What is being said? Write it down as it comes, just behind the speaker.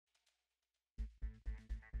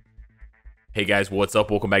Hey guys, what's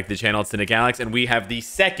up? Welcome back to the channel. It's Cynicalex, and we have the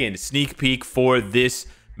second sneak peek for this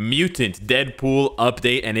Mutant Deadpool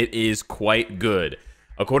update, and it is quite good.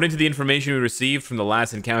 According to the information we received from the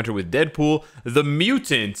last encounter with Deadpool, the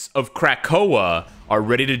mutants of Krakoa are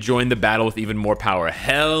ready to join the battle with even more power.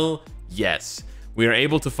 Hell yes. We are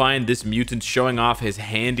able to find this mutant showing off his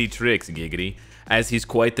handy tricks, giggity, as he's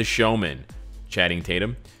quite the showman. Chatting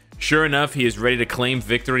Tatum. Sure enough, he is ready to claim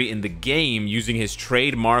victory in the game using his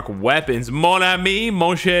trademark weapons. Mon ami,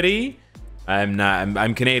 mon chéri.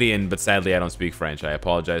 I'm Canadian, but sadly I don't speak French. I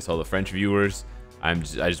apologize to all the French viewers. I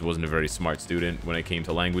just wasn't a very smart student when it came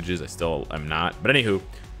to languages. I still am not. But anywho,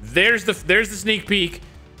 there's the sneak peek.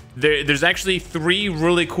 There's actually 3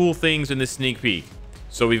 really cool things in this sneak peek.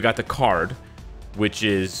 So we've got the card, which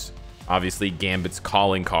is obviously Gambit's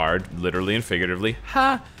calling card, literally and figuratively.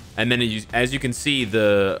 Ha! And then as you can see,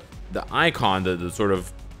 the icon, the sort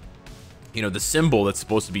of, you know, the symbol that's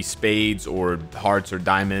supposed to be spades or hearts or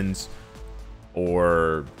diamonds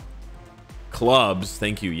or clubs.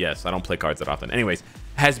 Thank you. Yes, I don't play cards that often. Anyways,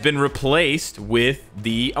 has been replaced with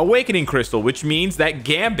the awakening crystal, which means that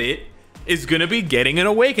Gambit is going to be getting an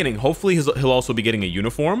awakening. Hopefully he'll also be getting a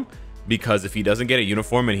uniform, because if he doesn't get a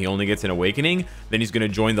uniform and he only gets an awakening, then he's going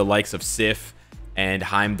to join the likes of Sif and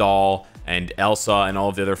Heimdall and Elsa and all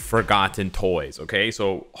of the other forgotten toys. Okay,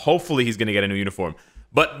 so hopefully he's gonna get a new uniform.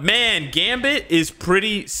 But man, Gambit is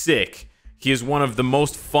pretty sick. He is one of the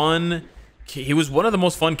most fun. He was one of the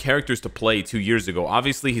most fun characters to play 2 years ago.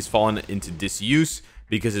 Obviously he's fallen into disuse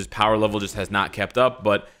because his power level just has not kept up,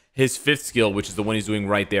 but his 5th skill, which is the one he's doing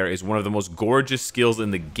right there, is one of the most gorgeous skills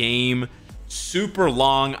in the game. Super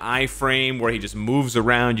long iframe where he just moves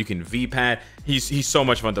around. You can V-pad. He's so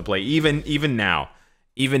much fun to play. Even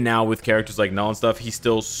now with characters like Null and stuff, he's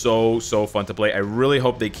still so fun to play. I really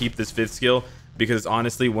hope they keep this 5th skill, because it's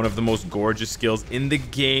honestly one of the most gorgeous skills in the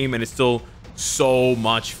game, and it's still so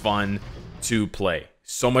much fun to play.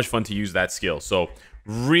 So much fun to use that skill. So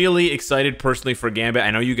really excited personally for Gambit.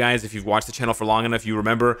 I know you guys, if you've watched the channel for long enough, you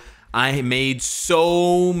remember I made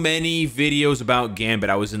so many videos about Gambit.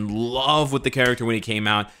 I was in love with the character when he came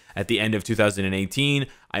out at the end of 2018.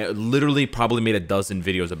 I literally probably made a dozen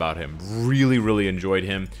videos about him. Really enjoyed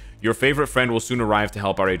him. Your favorite friend will soon arrive to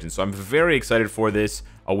help our agents. So I'm very excited for this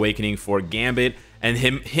awakening for Gambit. And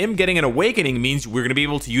him getting an awakening means we're going to be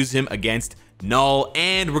able to use him against Null,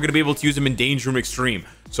 and we're going to be able to use him in Danger Room Extreme.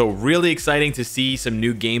 So really exciting to see some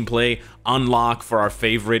new gameplay unlock for our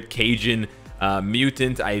favorite Cajun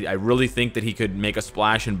mutant. I really think that he could make a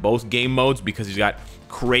splash in both game modes, because he's got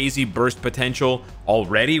crazy burst potential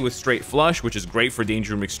already with Straight Flush, which is great for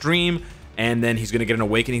Danger Room Extreme, and then he's going to get an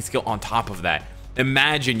awakening skill on top of that.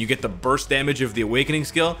 Imagine you get the burst damage of the awakening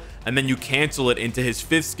skill, and then you cancel it into his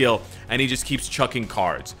 5th skill, and he just keeps chucking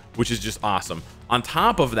cards, which is just awesome. On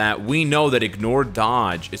top of that, we know that Ignore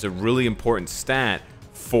Dodge is a really important stat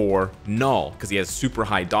for Null, because he has super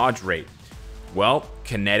high dodge rate. Well,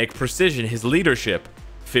 Kinetic Precision, his leadership,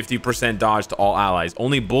 50% dodge to all allies.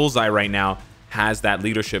 Only Bullseye right now has that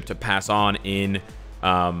leadership to pass on in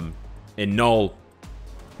Null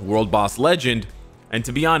World Boss Legend. And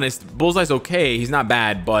to be honest, Bullseye's okay. He's not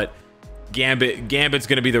bad, but Gambit's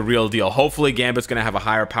going to be the real deal. Hopefully, Gambit's going to have a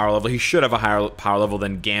higher power level. He should have a higher power level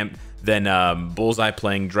than Bullseye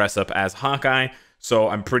playing dress up as Hawkeye. So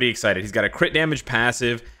I'm pretty excited. He's got a crit damage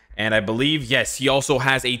passive, and I believe, yes, he also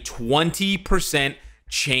has a 20%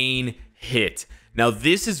 chain hit. Now,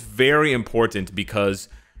 this is very important because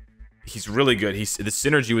he's really good. The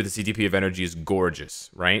synergy with the CTP of energy is gorgeous,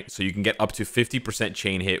 right? So you can get up to 50%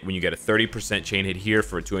 chain hit when you get a 30% chain hit here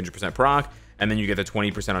for a 200% proc, and then you get the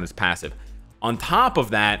 20% on his passive. On top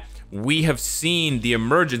of that, we have seen the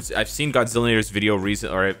emergence. I've seen Godzillinator's video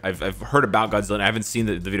recently, or I've heard about Godzilla. I haven't seen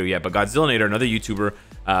the video yet, but Godzillinator, another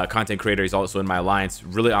YouTuber, content creator, he's also in my alliance.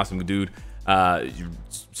 Really awesome dude.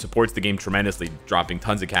 Supports the game tremendously, dropping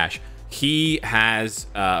tons of cash. He has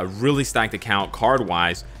a really stacked account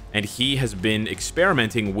card-wise, and he has been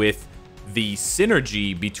experimenting with the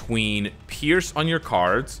synergy between Pierce on your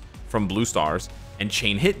cards from Blue Stars and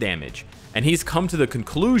chain hit damage. And he's come to the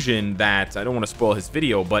conclusion that, I don't want to spoil his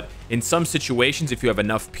video, but in some situations, if you have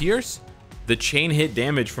enough Pierce, the chain hit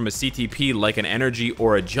damage from a CTP like an Energy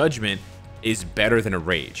or a Judgment is better than a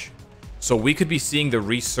Rage. So we could be seeing the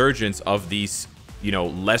resurgence of these, you know,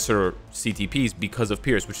 lesser CTPs because of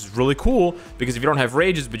Pierce, which is really cool, because if you don't have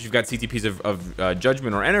Rages, but you've got CTPs of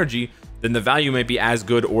Judgment or Energy, then the value might be as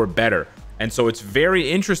good or better. And so it's very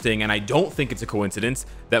interesting, and I don't think it's a coincidence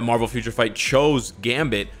that Marvel Future Fight chose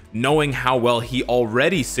Gambit, knowing how well he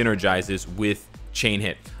already synergizes with Chain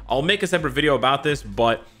Hit. I'll make a separate video about this,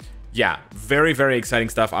 but yeah, very, very exciting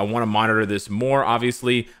stuff. I want to monitor this more.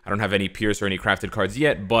 Obviously, I don't have any Pierce or any crafted cards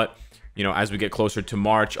yet, but you know, as we get closer to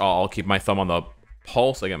March, I'll keep my thumb on the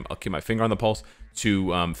pulse. Again, I'll keep my finger on the pulse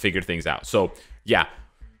to figure things out. So yeah,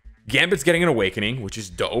 Gambit's getting an awakening, which is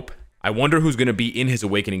dope. I wonder who's going to be in his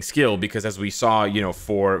awakening skill, because as we saw, you know,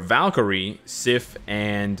 for Valkyrie, Sif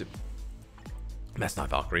and... That's not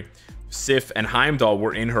Valkyrie. Sif and Heimdall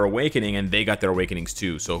were in her awakening, and they got their awakenings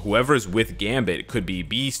too. So whoever's with Gambit, it could be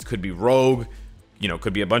Beast, could be Rogue, you know,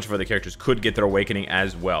 could be a bunch of other characters, could get their awakening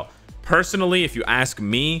as well. Personally, if you ask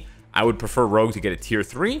me, I would prefer Rogue to get a tier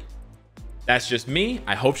 3. That's just me.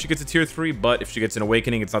 I hope she gets a tier 3, but if she gets an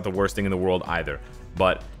awakening, it's not the worst thing in the world either.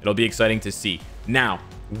 But it'll be exciting to see. Now,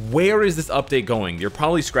 where is this update going? You're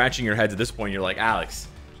probably scratching your heads at this point. You're like, Alex,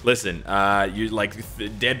 listen, you like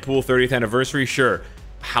Deadpool 30th anniversary? Sure.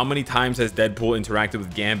 How many times has Deadpool interacted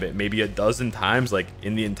with Gambit? Maybe a dozen times, like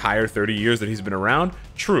in the entire 30 years that he's been around?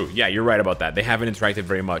 True. Yeah, you're right about that. They haven't interacted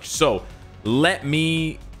very much. So let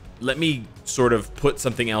me sort of put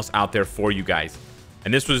something else out there for you guys.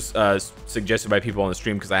 And this was suggested by people on the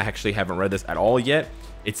stream, because I actually haven't read this at all yet.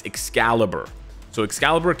 It's Excalibur. So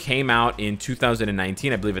Excalibur came out in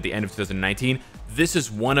 2019, I believe at the end of 2019. This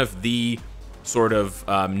is one of the sort of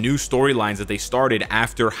new storylines that they started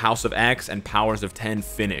after House of X and Powers of 10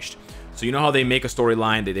 finished. So you know how they make a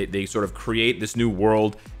storyline, they sort of create this new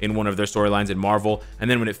world in one of their storylines in Marvel,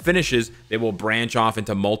 and then when it finishes, they will branch off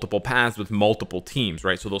into multiple paths with multiple teams,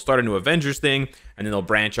 right? So they'll start a new Avengers thing, and then they'll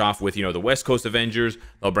branch off with, you know, the West Coast Avengers,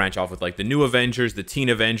 they'll branch off with like the new Avengers, the Teen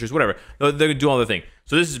Avengers, whatever. They're gonna do all the thing.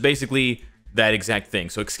 So this is basically that exact thing.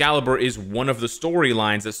 So Excalibur is one of the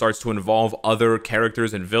storylines that starts to involve other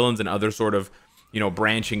characters and villains and other sort of, you know,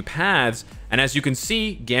 branching paths. And as you can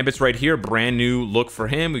see, Gambit's right here, brand new look for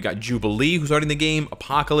him. We got Jubilee, who's already in the game,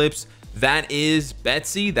 Apocalypse, that is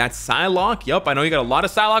Betsy, that's Psylocke. Yup, I know you got a lot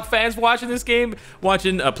of Psylocke fans watching this game,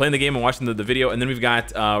 playing the game and watching the video. And then we've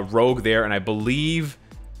got Rogue there, and I believe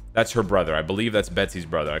that's her brother. I believe that's Betsy's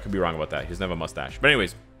brother. I could be wrong about that. He doesn't have a mustache. But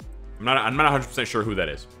anyways, I'm not 100% sure who that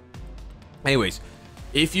is. Anyways,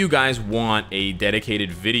 if you guys want a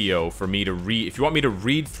dedicated video for me to read, if you want me to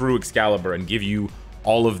read through Excalibur and give you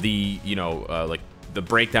all of the, you know, like the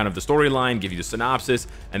breakdown of the storyline, give you the synopsis,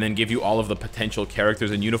 and then give you all of the potential characters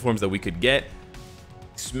and uniforms that we could get,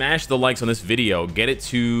 smash the likes on this video. Get it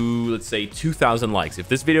to, let's say, 2,000 likes. If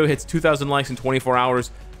this video hits 2,000 likes in 24 hours,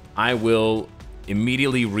 I will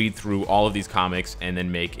immediately read through all of these comics and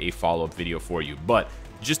then make a follow-up video for you. But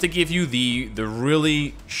just to give you the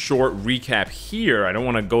really short recap here, I don't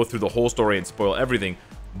want to go through the whole story and spoil everything,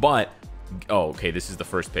 but oh, okay, this is the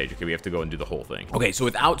first page. Okay, we have to go and do the whole thing. Okay, so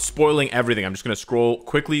without spoiling everything, I'm just going to scroll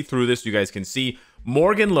quickly through this so you guys can see.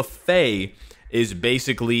 Morgan Le Fay is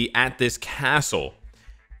basically at this castle,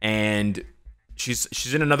 and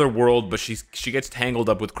she's in another world, but she gets tangled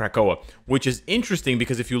up with Krakoa, which is interesting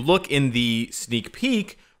because if you look in the sneak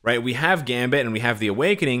peek, right, we have Gambit and we have the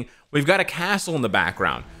Awakening. We've got a castle in the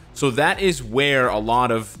background. So that is where a lot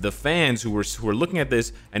of the fans who were looking at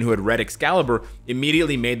this and who had read Excalibur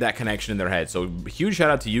immediately made that connection in their head. So huge shout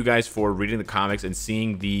out to you guys for reading the comics and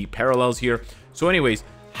seeing the parallels here. So anyways,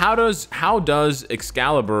 how does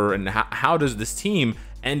Excalibur and how does this team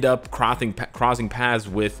end up crossing paths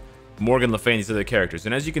with Morgan Le Fay and these other characters?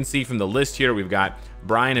 And as you can see from the list here, we've got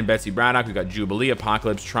Brian and Betsy Braddock, we've got Jubilee,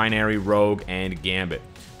 Apocalypse, Trinary, Rogue, and Gambit.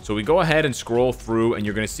 So we go ahead and scroll through, and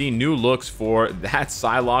you're going to see new looks for that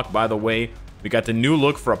Psylocke, by the way. We got the new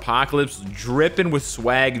look for Apocalypse, dripping with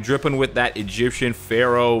swag, dripping with that Egyptian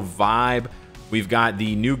pharaoh vibe. We've got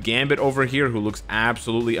the new Gambit over here, who looks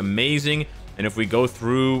absolutely amazing. And if we go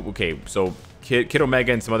through, okay, so Kid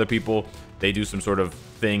Omega and some other people, they do some sort of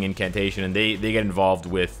thing, incantation, and they get involved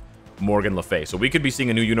with Morgan Le Fay. So we could be seeing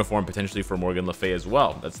a new uniform potentially for Morgan Le Fay as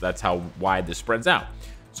well. That's how wide this spreads out.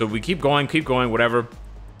 So we keep going, whatever.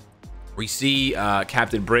 We see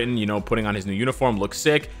Captain Britain, you know, putting on his new uniform, looks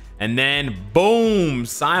sick, and then boom,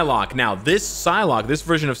 Psylocke. Now this Psylocke, this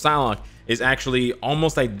version of Psylocke is actually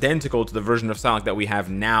almost identical to the version of Psylocke that we have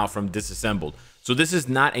now from Disassembled. So this is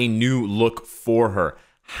not a new look for her.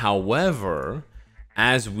 However,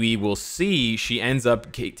 as we will see, she ends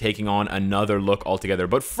up taking on another look altogether.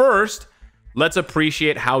 But first, let's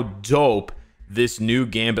appreciate how dope this new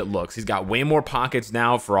Gambit looks. He's got way more pockets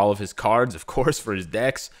now for all of his cards, of course, for his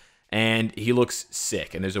decks. And he looks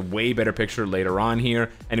sick, and there's a way better picture later on here.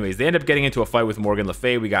 Anyways, they end up getting into a fight with Morgan Le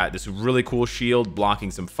Fay. We got this really cool shield blocking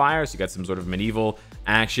some fire, so you got some sort of medieval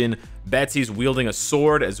action. Betsy's wielding a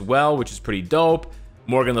sword as well, which is pretty dope.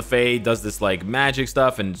 Morgan Le Fay does this like magic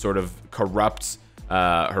stuff and sort of corrupts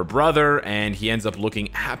her brother, and he ends up looking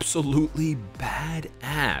absolutely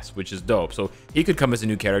badass, which is dope. So he could come as a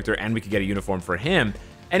new character, and we could get a uniform for him.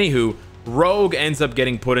 Anywho, Rogue ends up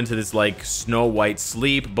getting put into this like Snow White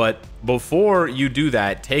sleep, but before you do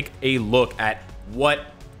that, take a look at what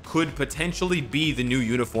could potentially be the new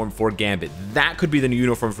uniform for Gambit. That could be the new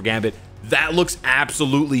uniform for Gambit. That looks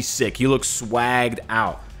absolutely sick. He looks swagged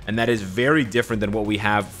out, and that is very different than what we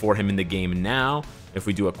have for him in the game now. If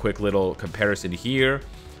we do a quick little comparison here,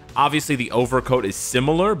 obviously the overcoat is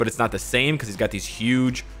similar, but it's not the same because he's got these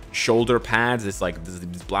huge shoulder pads. It's like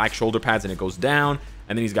these black shoulder pads, and it goes down,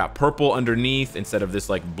 and then he's got purple underneath instead of this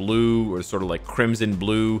like blue or sort of like crimson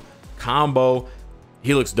blue combo.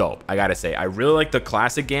 He looks dope, I gotta say. I really like the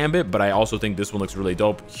classic Gambit, but I also think this one looks really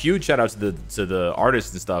dope. Huge shout out to the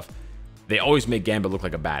artists and stuff. They always make Gambit look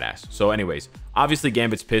like a badass. So anyways, obviously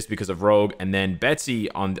Gambit's pissed because of Rogue, and then Betsy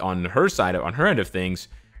on her side, on her end of things,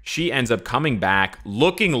 she ends up coming back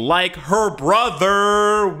looking like her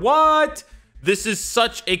brother. What? This is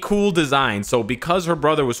such a cool design. So because her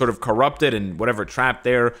brother was sort of corrupted and whatever trapped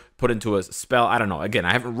there, put into a spell, I don't know. Again,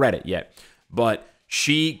 I haven't read it yet, but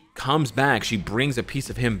she comes back. She brings a piece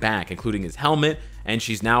of him back, including his helmet, and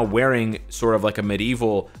she's now wearing sort of like a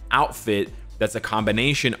medieval outfit that's a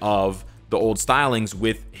combination of the old stylings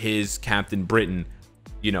with his Captain Britain,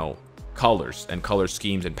 you know, colors and color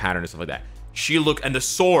schemes and patterns and stuff like that. And the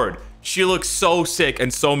sword, she looks so sick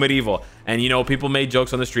and so medieval. And you know, people made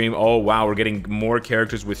jokes on the stream, oh wow, we're getting more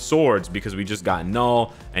characters with swords because we just got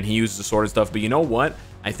Null and he uses the sword and stuff. But you know what?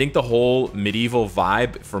 I think the whole medieval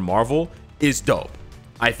vibe for Marvel is dope.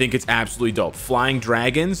 I think it's absolutely dope. Flying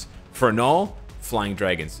dragons for Null, flying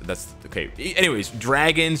dragons, that's okay. Anyways,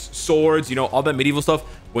 dragons, swords, you know, all that medieval stuff,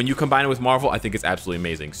 when you combine it with Marvel, I think it's absolutely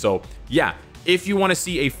amazing. So yeah, if you want to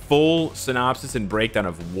see a full synopsis and breakdown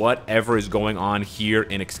of whatever is going on here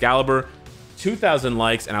in Excalibur, 2,000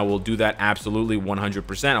 likes and I will do that absolutely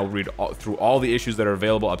 100%. I'll read through all the issues that are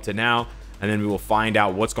available up to now, and then we will find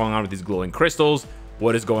out what's going on with these glowing crystals,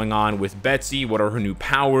 what is going on with Betsy, what are her new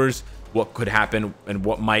powers, what could happen and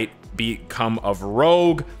what might become of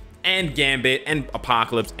Rogue and Gambit and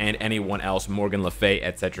Apocalypse and anyone else, Morgan Le Fay,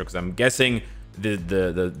 etc. Because I'm guessing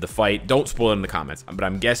the fight, don't spoil it in the comments, but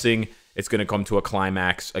I'm guessing it's going to come to a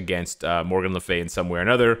climax against Morgan Le Fay in some way or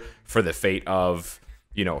another for the fate of,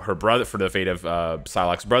 you know, her brother, for the fate of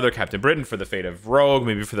Psylocke's brother, Captain Britain, for the fate of Rogue,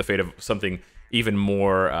 maybe for the fate of something even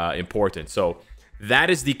more important. So that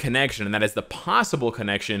is the connection, and that is the possible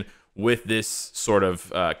connection with this sort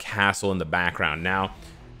of castle in the background. Now,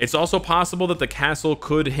 it's also possible that the castle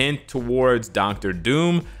could hint towards Doctor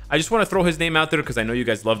Doom. I just want to throw his name out there because I know you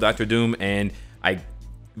guys love Doctor Doom, and I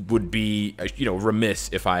would be, you know, remiss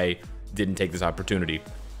if I didn't take this opportunity.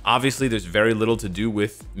 Obviously, there's very little to do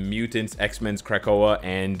with mutants, X-Men's Krakoa,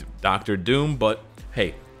 and Doctor Doom, but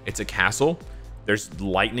hey, it's a castle. There's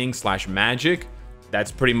lightning / magic.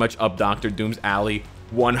 That's pretty much up Doctor Doom's alley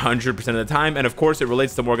 100% of the time. And of course, it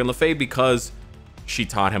relates to Morgan Le Fay because she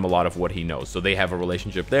taught him a lot of what he knows. So they have a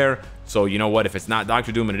relationship there. So you know what? If it's not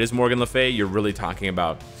Doctor Doom and it is Morgan Le Fay, you're really talking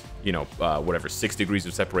about, you know, whatever, 6 degrees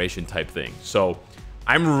of separation type thing. So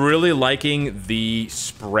I'm really liking the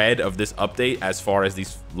spread of this update as far as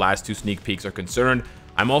these last 2 sneak peeks are concerned.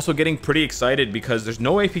 I'm also getting pretty excited because there's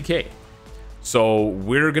no APK. So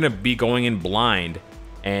we're going to be going in blind.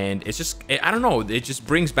 And it's just, I don't know, it just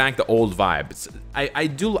brings back the old vibe. I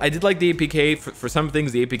did like the APK. For some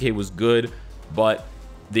things, the APK was good, but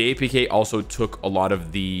the APK also took a lot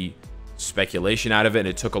of the speculation out of it, and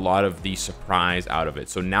it took a lot of the surprise out of it.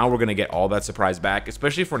 So now we're going to get all that surprise back,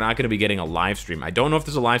 especially if we're not going to be getting a live stream. I don't know if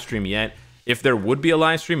there's a live stream yet. If there would be a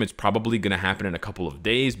live stream, it's probably going to happen in a couple of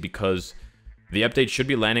days because the update should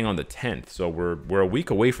be landing on the 10th. So we're a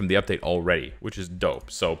week away from the update already, which is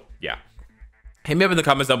dope. So yeah. Hit me up in the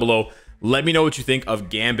comments down below. Let me know what you think of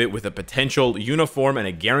Gambit with a potential uniform and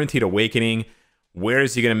a guaranteed awakening. Where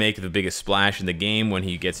is he going to make the biggest splash in the game when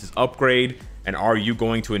he gets his upgrade? And are you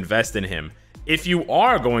going to invest in him? If you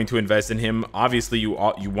are going to invest in him, obviously you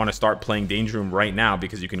want to start playing Danger Room right now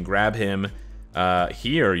because you can grab him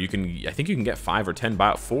here. I think you can get 5 or 10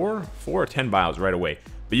 buys, 4 or 10 buys right away.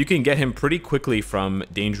 But you can get him pretty quickly from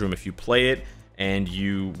Danger Room if you play it. And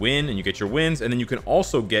you win and you get your wins, and then you can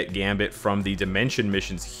also get Gambit from the Dimension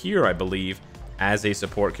missions here, I believe, as a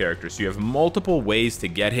support character. So you have multiple ways to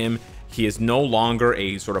get him. He is no longer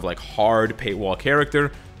a sort of like hard paywall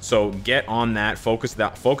character, so get on that.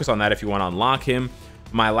 Focus on that if you want to unlock him.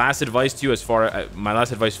 My last advice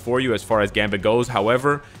for you as far as Gambit goes,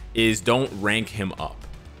 however, is don't rank him up.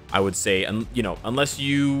 I would say, you know, unless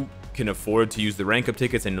you can afford to use the rank up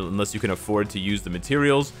tickets and unless you can afford to use the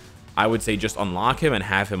materials, I would say just unlock him and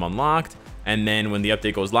have him unlocked. And then when the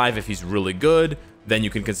update goes live, if he's really good, then you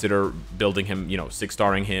can consider building him, you know,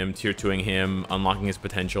 6-starring him, tier 2ing him, unlocking his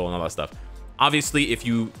potential and all that stuff. Obviously, if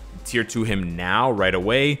you tier 2 him now right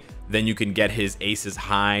away, then you can get his Ace's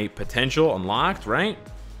high potential unlocked, right?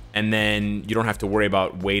 And then you don't have to worry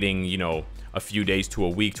about waiting, you know, a few days to a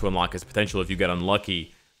week to unlock his potential if you get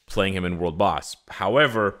unlucky playing him in World Boss.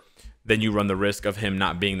 However, then you run the risk of him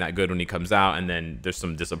not being that good when he comes out, and then there's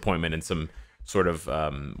some disappointment and some sort of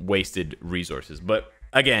wasted resources. But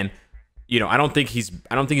again, you know, I don't think he's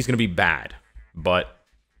going to be bad, but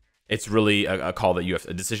it's really a call that you have,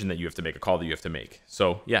 a decision that you have to make, a call that you have to make.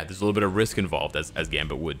 So yeah, there's a little bit of risk involved, as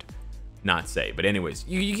Gambit would not say. But anyways,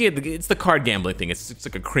 you get it's the card gambling thing. It's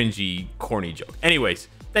like a cringy, corny joke. Anyways,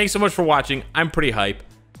 thanks so much for watching. I'm pretty hype,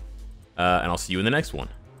 and I'll see you in the next one.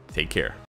 Take care.